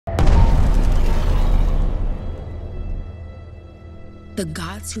The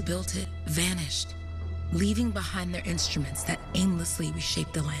gods who built it vanished, leaving behind their instruments that aimlessly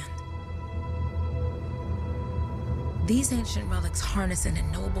reshaped the land. These ancient relics harness an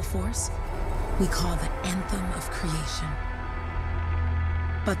unknowable force we call the Anthem of Creation.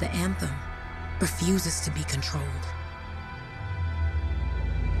 But the Anthem refuses to be controlled.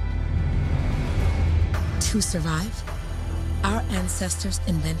 To survive, our ancestors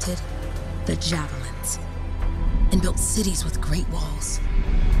invented the javelins and built cities with great walls.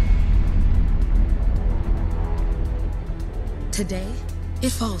 Today,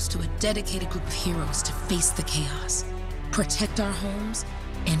 it falls to a dedicated group of heroes to face the chaos, protect our homes,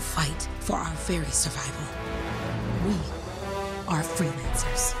 and fight for our very survival. We are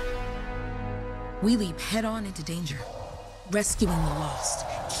freelancers. We leap head-on into danger, rescuing the lost,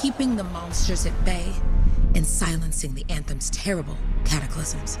 keeping the monsters at bay, and silencing the Anthem's terrible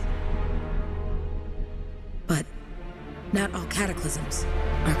cataclysms. But not all cataclysms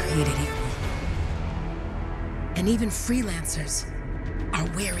are created equal. And even freelancers are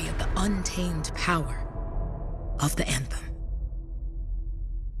wary of the untamed power of the Anthem.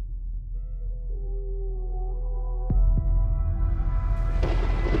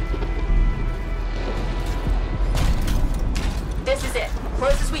 This is it.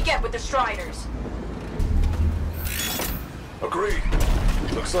 Closest we get with the Striders. Agreed.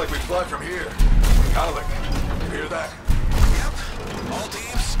 Looks like we fly from here. Alec, you hear that? Yep. All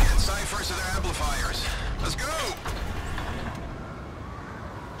teams, get ciphers to their amplifiers. Let's go!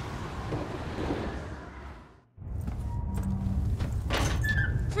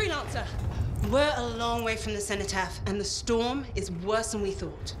 Freelancer! We're a long way from the cenotaph, and the storm is worse than we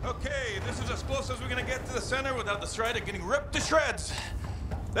thought. Okay, this is as close as we're gonna get to the center without the Strider getting ripped to shreds.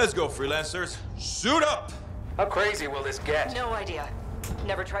 Let's go, freelancers. Suit up! How crazy will this get? No idea.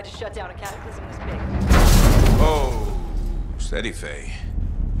 Never tried to shut down a cataclysm this big. Oh, steady, Faye.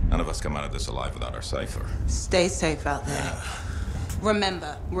 None of us come out of this alive without our cipher. Stay safe out there. Yeah.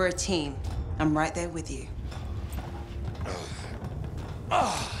 Remember, we're a team. I'm right there with you.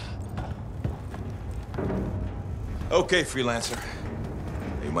 Okay, freelancer.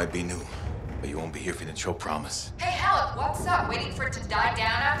 You might be new, but you won't be here if you didn't show promise. Hey, Alec, what's up? Waiting for it to die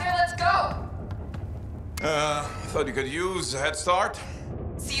down out there? Let's go! Thought you could use a head start.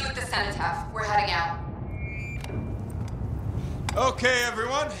 See you at the cenotaph. We're heading out. Okay,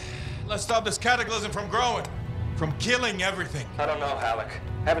 everyone. Let's stop this cataclysm from growing, from killing everything. I don't know, Alec.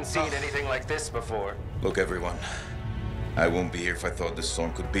 Haven't seen anything like this before. Look, everyone. I won't be here if I thought this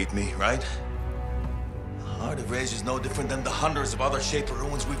storm could beat me, right? Heart of Rage is no different than the hundreds of other Shaper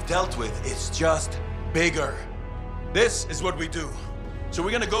ruins we've dealt with. It's just bigger. This is what we do. So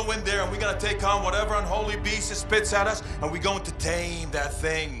we're gonna go in there and we're gonna take on whatever unholy beast it spits at us, and we're going to tame that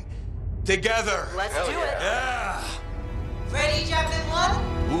thing. Together. Let's do it. Yeah. Ready, Javelin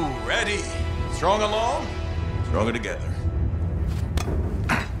 1? Ooh, ready. Strong alone, stronger together.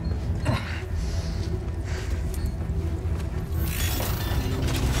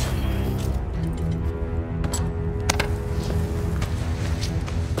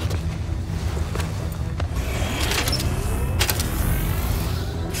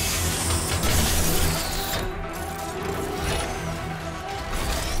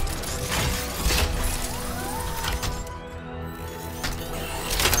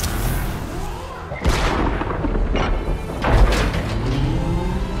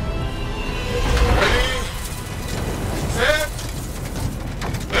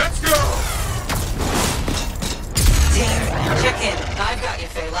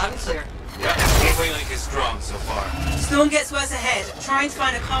 Trying to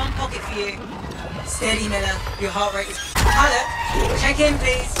find a calm pocket for you. Steady, Miller. Your heart rate is... Hello? Check in,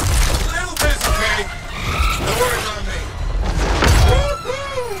 please. A little busy, okay? No worries on me.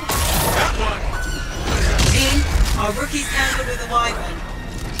 Woo-hoo! That one. Team, our rookie's tangled with a wyvern.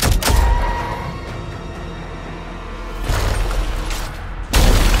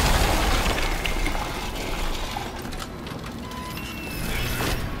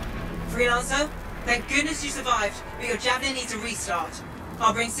 Freelancer? Thank goodness you survived, but your Javelin needs a restart.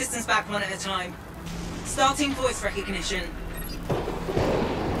 I'll bring systems back one at a time. Starting voice recognition.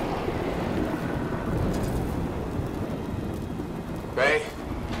 Ray?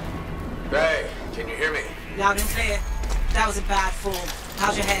 Ray, can you hear me? Loud and clear. That was a bad fall.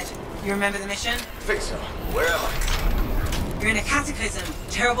 How's your head? You remember the mission? I think so. Where am I? You're in a cataclysm,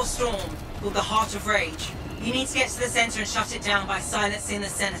 terrible storm, called the Heart of Rage. You need to get to the center and shut it down by silencing the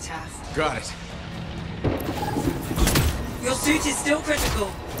cenotaph. Got it. Your suit is still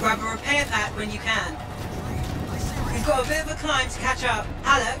critical. Grab a repair pack when you can. We've got a bit of a climb to catch up.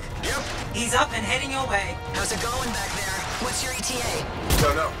 Alec? Yep. He's up and heading your way. How's it going back there? What's your ETA?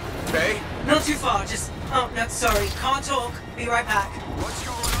 Don't know. Faye? Not too far, just... Oh, no, sorry. Can't talk. Be right back. What's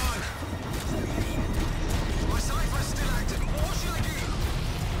going on? My cipher's still active. What should I do?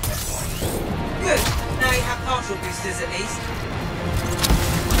 Good. Now you have partial boosters at least.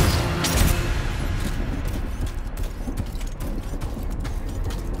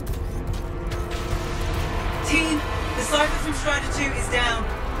 Team, the cipher from Strider 2 is down.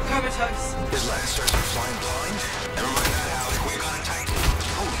 Comatose. His Lancers are flying blind? Never mind that, Alec. We got it tight.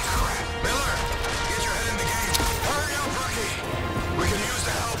 Holy crap. Miller, get your head in the game. Hurry up, Rocky. We can use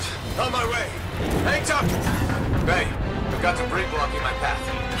the help. On my way. Hang tough. Faye, I've got debris blocking my path.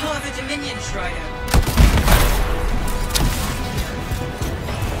 Part of the Dominion Strider.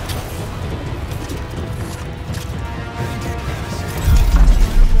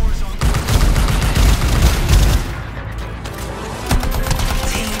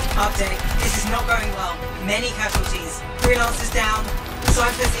 Update. This is not going well. Many casualties. Freelancers down.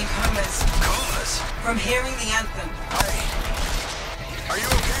 Cyphers in comas. Comas? From hearing the anthem. Hey. Are you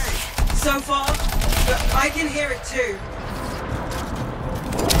okay? So far, but I can hear it too.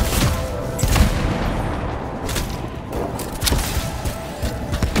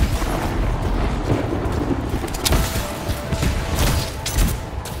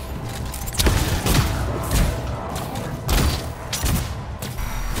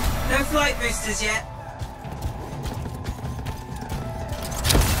 No flight boosters yet.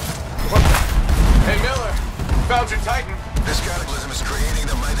 What the? Hey, Miller. Found your Titan. This cataclysm is creating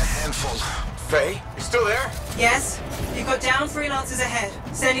them by the handful. Faye, you still there? Yes? You've got down freelancers ahead,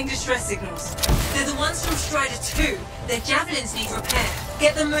 sending distress signals. They're the ones from Strider 2. Their javelins need repair.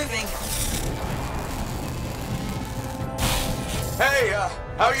 Get them moving. Hey,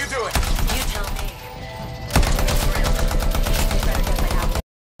 how are you doing? You tell me.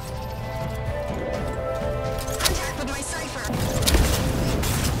 Contact with my cipher.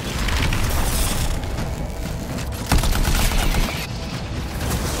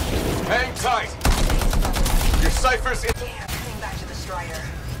 Hang tight. Your cipher's in... Damn, coming back to the Strider.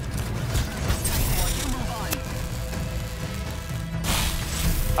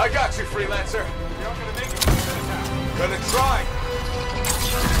 I got you, freelancer. You're not gonna make it from the town. Gonna try.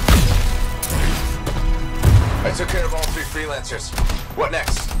 I took care of all 3 freelancers. What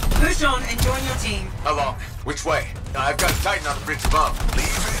next? Push on and join your team. Along. Which way? I've got a Titan on the bridge above. Leave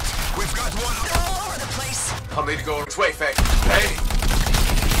it. We've got one All over the place. I'll need to go which way, Faye? Hey!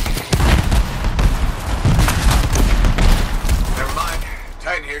 Never mind.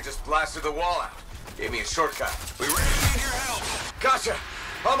 Titan here just blasted the wall out. Gave me a shortcut. We really need your help. Gotcha.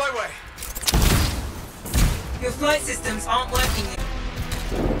 On my way. Your flight systems aren't working yet.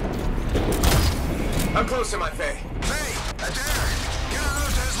 I'm close to my Faye. Faye, Adair, get on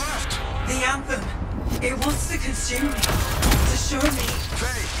out to his left. The anthem. It wants to consume me. To show me.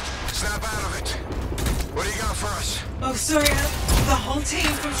 Faye, snap out of it. What do you got for us? Oh, sorry. The whole team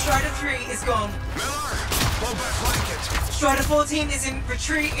from Strider 3 is gone. Miller, pull back blanket. Strider 14 is in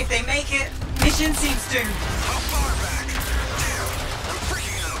retreat. If they make it, mission seems doomed. How far back? Damn, I'm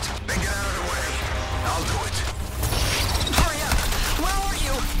freaking out. Then get out of the way. I'll do it. Hurry up. Where are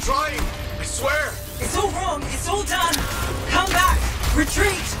you? Trying. I swear. It's all wrong. It's all done. Come back.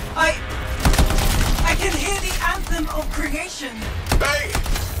 Retreat. I can hear the anthem of creation. Hey!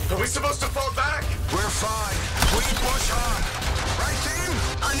 Are we supposed to fall back? We're fine. We push on. Right, team?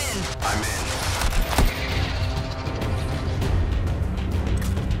 I'm in. I'm in.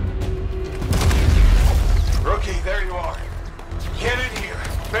 Rookie, there you are. Get in here.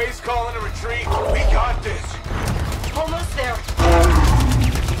 Faye's calling a retreat. We got this. Almost there.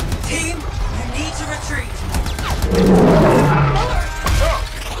 Team, you need to retreat.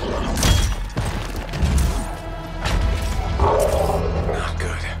 Not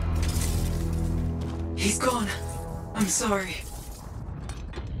good. He's gone. I'm sorry.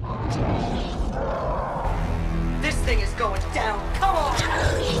 This thing is going down. Come on.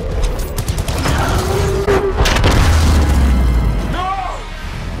 No!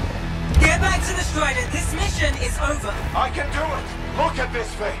 Get back to the Strider. This mission is over. I can do it. Look at this,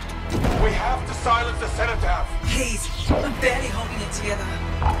 Faye. We have to silence the cenotaph. Please. I'm barely holding it together.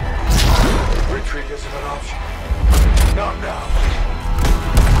 Retreat isn't an option. Not now.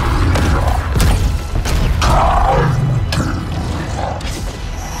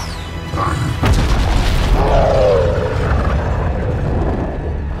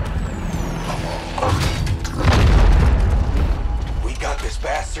 We got this,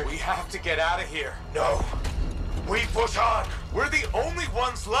 bastard. We have to get out of here. No. We push on. We're the only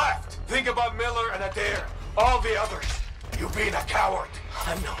ones left. Think about Miller and Adair. All the others. You being a coward.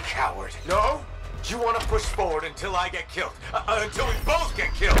 I'm no coward. No? Do you want to push forward until I get killed? Until we both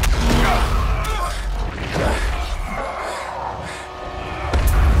get killed?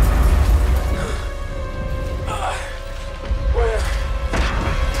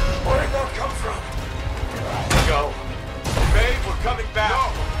 Where'd that come from? Go. Babe, we're coming back.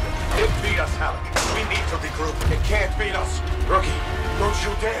 No! It beat us, Halleck. We need to regroup. It can't beat us. Rookie, don't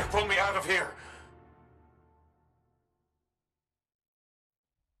you dare pull me out of here.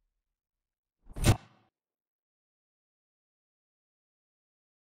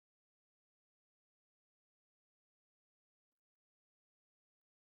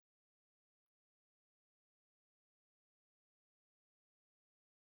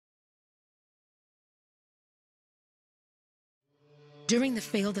 During the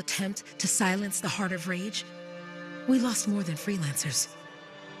failed attempt to silence the Heart of Rage, we lost more than freelancers,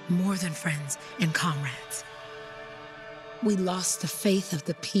 more than friends and comrades. We lost the faith of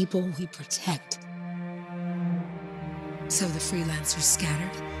the people we protect. So the freelancers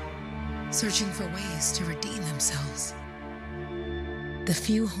scattered, searching for ways to redeem themselves. The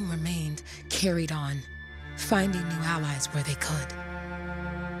few who remained carried on, finding new allies where they could.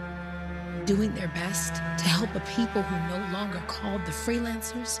 Doing their best to help a people who no longer called the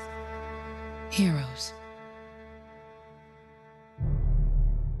freelancers heroes.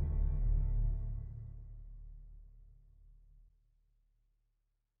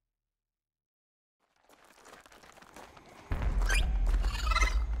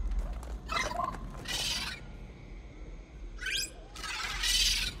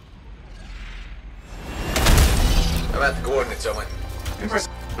 How about the coordinates, Owen? Impressive.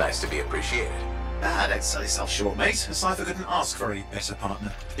 Nice to be appreciated. Don't sell yourself short, mate. A cipher couldn't ask for a better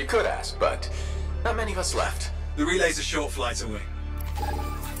partner. You could ask, but not many of us left. The relay's a short flight away.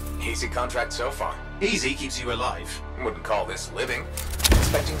 Easy contract so far. Easy keeps you alive. Wouldn't call this living.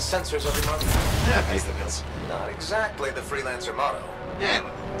 Inspecting sensors every month. Yeah, pays the bills. Not exactly the freelancer motto. Yeah,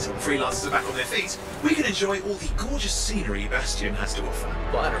 well, until the freelancers are back on their feet, we can enjoy all the gorgeous scenery Bastion has to offer.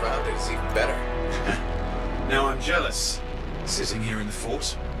 Flying around it is even better. Now I'm jealous, sitting here in the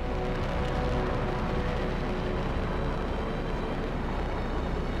fort.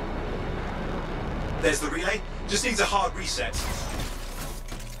 There's the relay. Just needs a hard reset.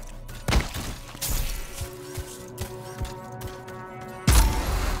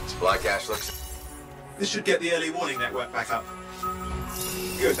 Supply cache looks... This should get the early warning network back up.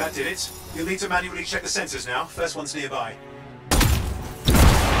 Good, that did it. You'll need to manually check the sensors now. First one's nearby.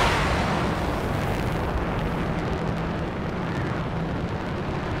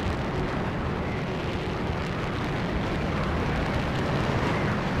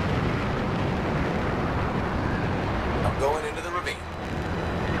 Going into the ravine.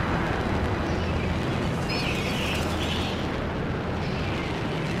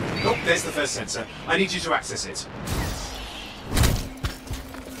 Oh, there's the first sensor. I need you to access it.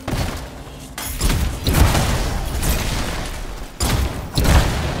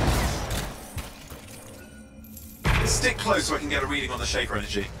 Stick close so I can get a reading on the shaper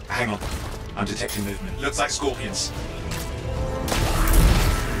energy. Hang on. I'm detecting movement. Looks like scorpions.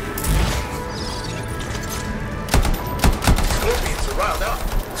 Scorpions are riled up.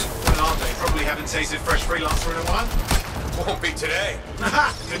 Well, aren't they? Probably haven't tasted fresh freelancer in a while. Won't be today.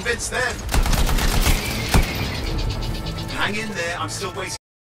 Haha! Convince them! Hang in there, I'm still waiting.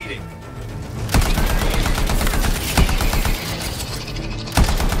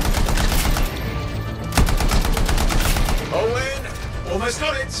 Owen! Almost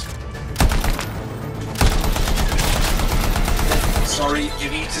got it! Sorry, you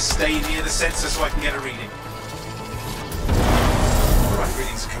need to stay near the sensor so I can get a reading. Right,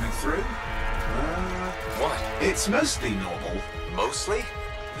 readings are coming through. What? It's mostly normal. Mostly?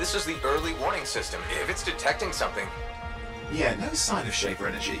 This is the early warning system. If it's detecting something... Yeah, no sign of shaper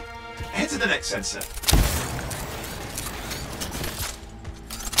energy. Head to the next sensor.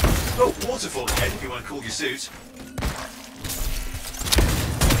 Oh, waterfall ahead if you want to cool your suit.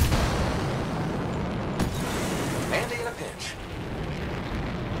 Handy in a pinch.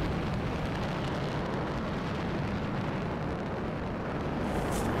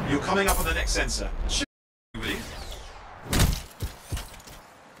 You're coming up on the next sensor. Will you?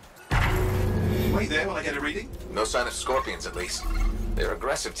 Wait there while I get a reading. No sign of scorpions, at least. They're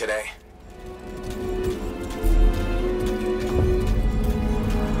aggressive today.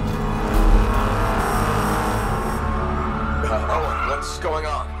 Owen, what's going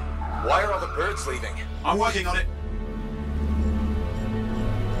on? Why are all the birds leaving? I'm working on it.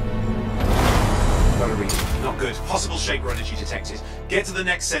 Got a reading. Not good. Possible shaper energy detected. Get to the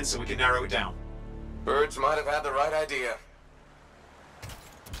next sensor, we can narrow it down. Birds might have had the right idea.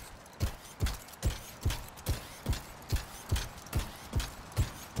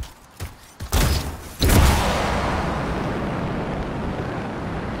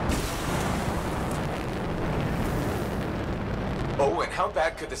 Owen, how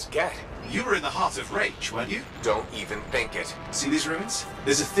bad could this get? You were in the heart of Rage, weren't you? Don't even think it. See these ruins?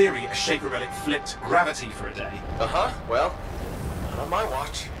 There's a theory a Shaper relic flipped gravity for a day. Uh-huh, well, not on my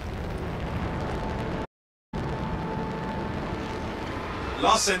watch.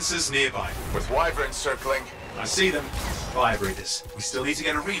 Last sensors nearby. With wyverns circling. I see them. Vibrators. We still need to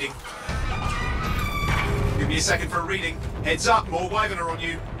get a reading. Give me a second for a reading. Heads up, more wyvern are on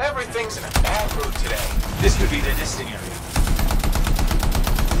you. Everything's in a bad mood today. This could be their nesting area.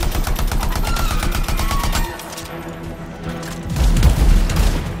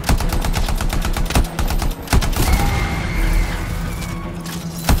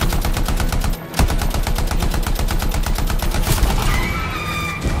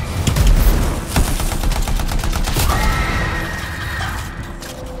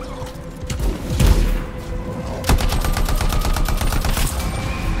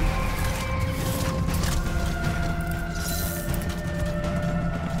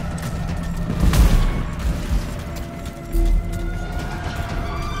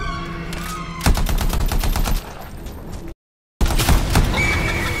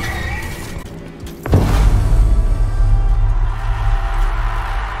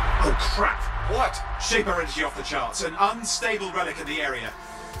 Shaper energy off the charts. An unstable relic in the area.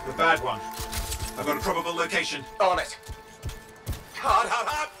 The bad one. I've got a probable location. On it. Hot, hot,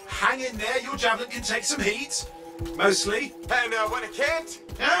 hot! Hang in there, your javelin can take some heat. Mostly. And when it can't?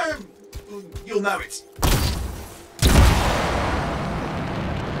 You'll know it.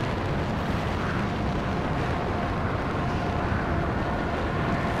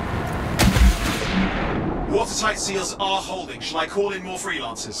 Watertight seals are holding. Shall I call in more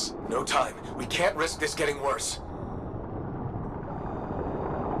freelancers? No time. We can't risk this getting worse.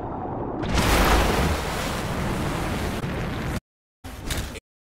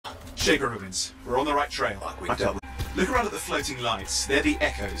 Shaper ruins. We're on the right trail. Look around at the floating lights. They're the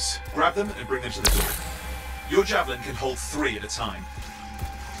echoes. Grab them and bring them to the door. Your javelin can hold 3 at a time.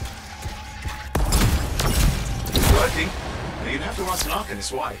 It's working. Now you'd have to ask an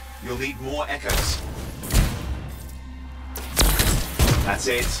Arcanist why. You'll need more echoes. That's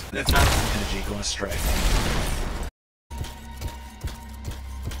it. Let that energy go astray.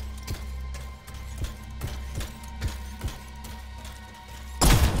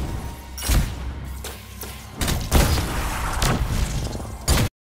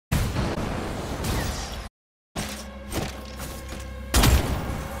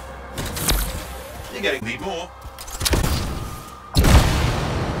 You're getting need more.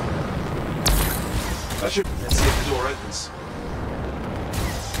 That should. Let's see if the door opens.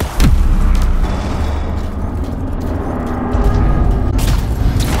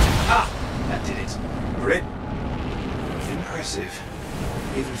 Grid. Impressive.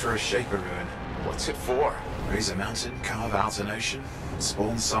 Even for a Shaper ruin. What's it for? Raise a mountain, carve out an ocean,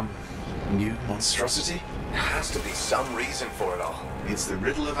 spawn some new monstrosity? There has to be some reason for it all. It's the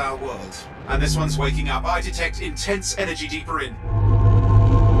riddle of our world. And this one's waking up. I detect intense energy deeper in.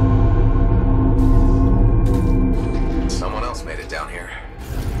 Someone else made it down here.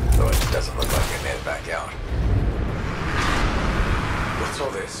 Though it doesn't look like they made it back out. What's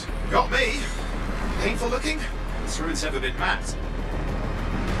all this? Got me. Painful looking? This ruin's never been mapped.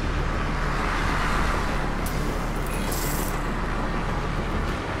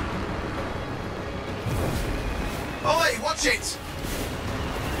 Oi, watch it!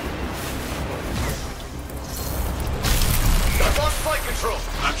 I've lost flight control!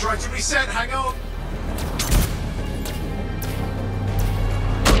 I'm trying to reset, hang on!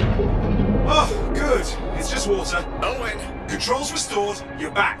 Oh, good. It's just water. Owen! Controls restored, you're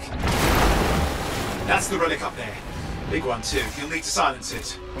back. That's the relic up there. Big one too. You'll need to silence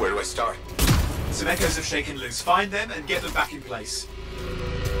it. Where do I start? Some echoes have shaken loose. Find them and get them back in place.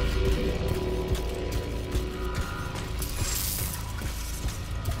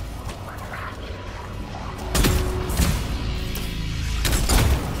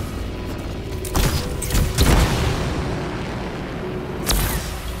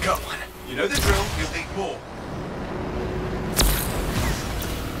 Go on. You know the drill. You'll need more.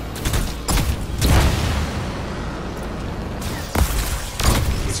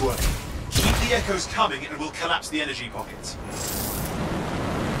 It's working. Keep the echoes coming and we'll collapse the energy pocket.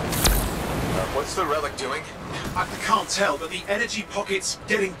 What's the relic doing? I can't tell, but the energy pocket's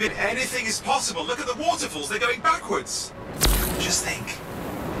getting big. Anything is possible. Look at the waterfalls. They're going backwards. Just think.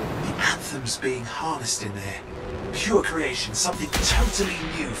 The anthem's being harnessed in there. Pure creation. Something totally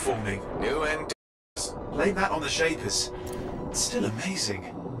new forming. New and... Blame that on the Shapers. It's still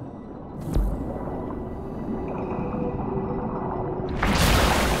amazing.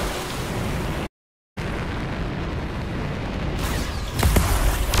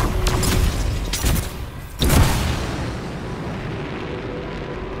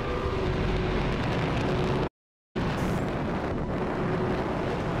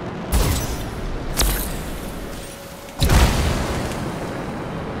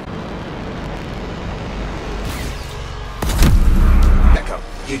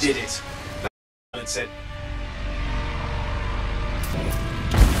 You did it. And said.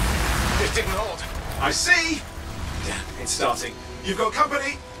 It didn't hold. I see. Damn, it's starting. You've got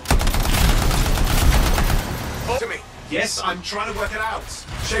company. To me. Yes, I'm trying to work it out.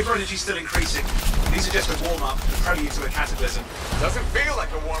 Shaper energy's still increasing. These are just a warm-up, a prelude to a cataclysm. Doesn't feel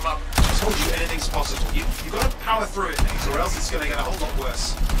like a warm-up. I told you anything's possible. You've got to power through it, mate, or else it's going to get a whole lot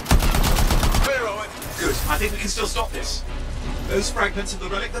worse. Clear, Owen. Good. I think we can still stop this. Those fragments of the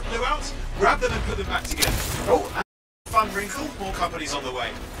relic that blew out, grab them and put them back together. Oh, and fun wrinkle, more company's on the way.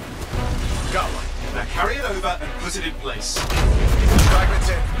 Got one. Now carry it over and put it in place. Fragments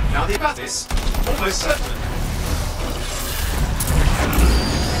in. Now the about this, almost certain.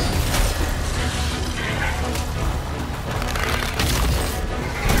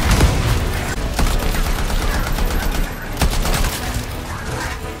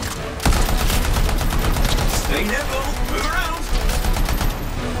 Stay nimble, move around.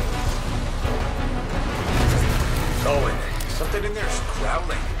 Owen, something in there's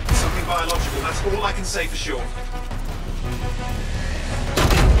growling. Something biological, that's all I can say for sure.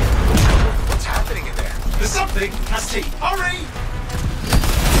 What's happening in there? The something has teeth. Hurry!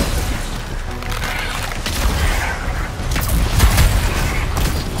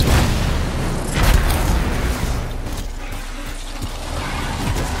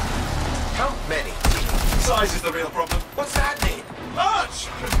 How many? Size is the real problem. What's that mean? Large!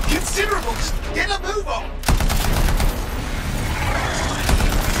 Considerable! Just get a move on!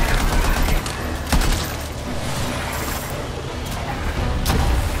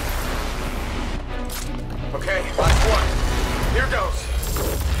 Okay, last one. Here goes.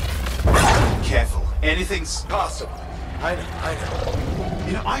 Careful. Anything's Possible. I know.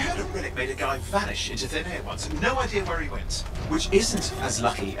 You know, I heard a relic made a guy vanish into thin air once, and no idea where he went. Which isn't as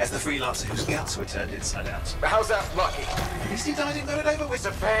lucky as the freelancer whose guts were turned inside out. How's that lucky? At least he died and got it over with.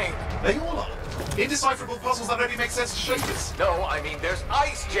 It's a pain. They all are. Indecipherable puzzles that only make sense to shapers. No, I mean there's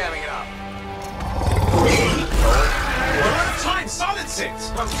ice jamming it up. We're out of time. Silence it.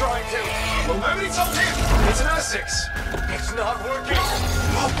 I'm trying to. Well, nobody told him. It's an R6. It's not working.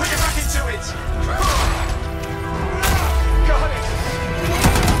 Oh, put it back into it. Got it.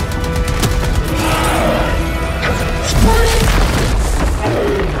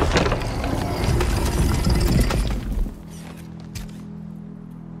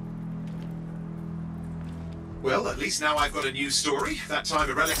 Well, at least now I've got a new story. That time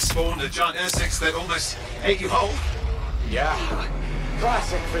a relic spawned a giant R6 that almost ate you whole. Yeah.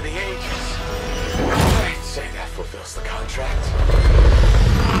 Classic for the ages. I'd say that fulfills the contract.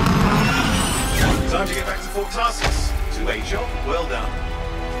 Time to get back to Fort Tarsus. 2A job, well done.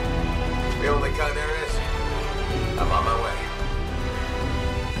 The only kind there is. I'm on my way.